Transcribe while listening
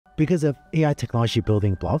Because of AI technology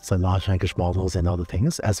building blocks like large language models and other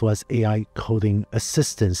things, as well as AI coding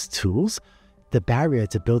assistance tools, the barrier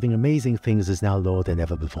to building amazing things is now lower than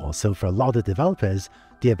ever before. So for a lot of developers,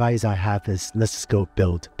 the advice I have is let's just go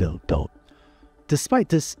build, build, build. Despite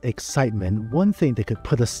this excitement, one thing that could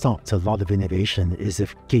put a stop to a lot of innovation is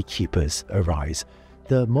if gatekeepers arise.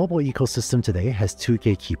 The mobile ecosystem today has two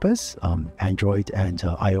gatekeepers, Android and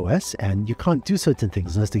iOS, and you can't do certain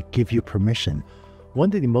things unless they give you permission.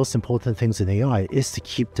 One of the most important things in AI is to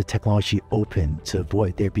keep the technology open to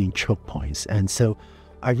avoid there being choke points. And so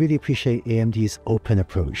I really appreciate AMD's open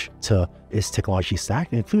approach to its technology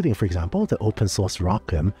stack, including, for example, the open source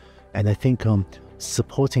ROCm. And I think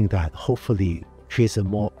supporting that hopefully creates a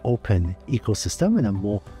more open ecosystem and a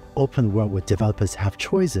more open world where developers have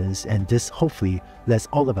choices, and this hopefully lets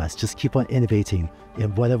all of us just keep on innovating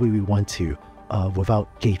in whatever we want to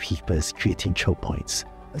without gatekeepers creating choke points.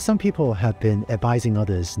 Some people have been advising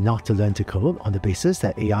others not to learn to code on the basis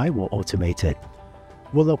that AI will automate it.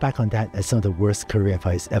 We'll look back on that as some of the worst career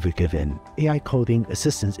advice ever given. AI coding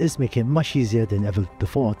assistance is making it much easier than ever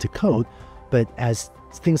before to code, but as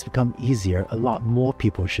things become easier, a lot more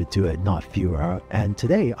people should do it, not fewer. And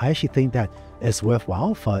today, I actually think that it's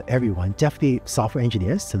worthwhile for everyone, definitely software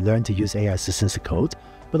engineers, to learn to use AI assistance to code,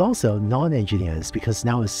 but also non-engineers, because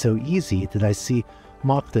now it's so easy that I see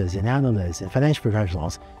marketers and analysts and financial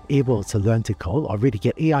professionals able to learn to code or really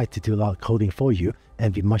get AI to do a lot of coding for you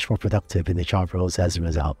and be much more productive in the job roles as a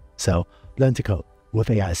result. So learn to code with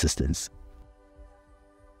AI assistance.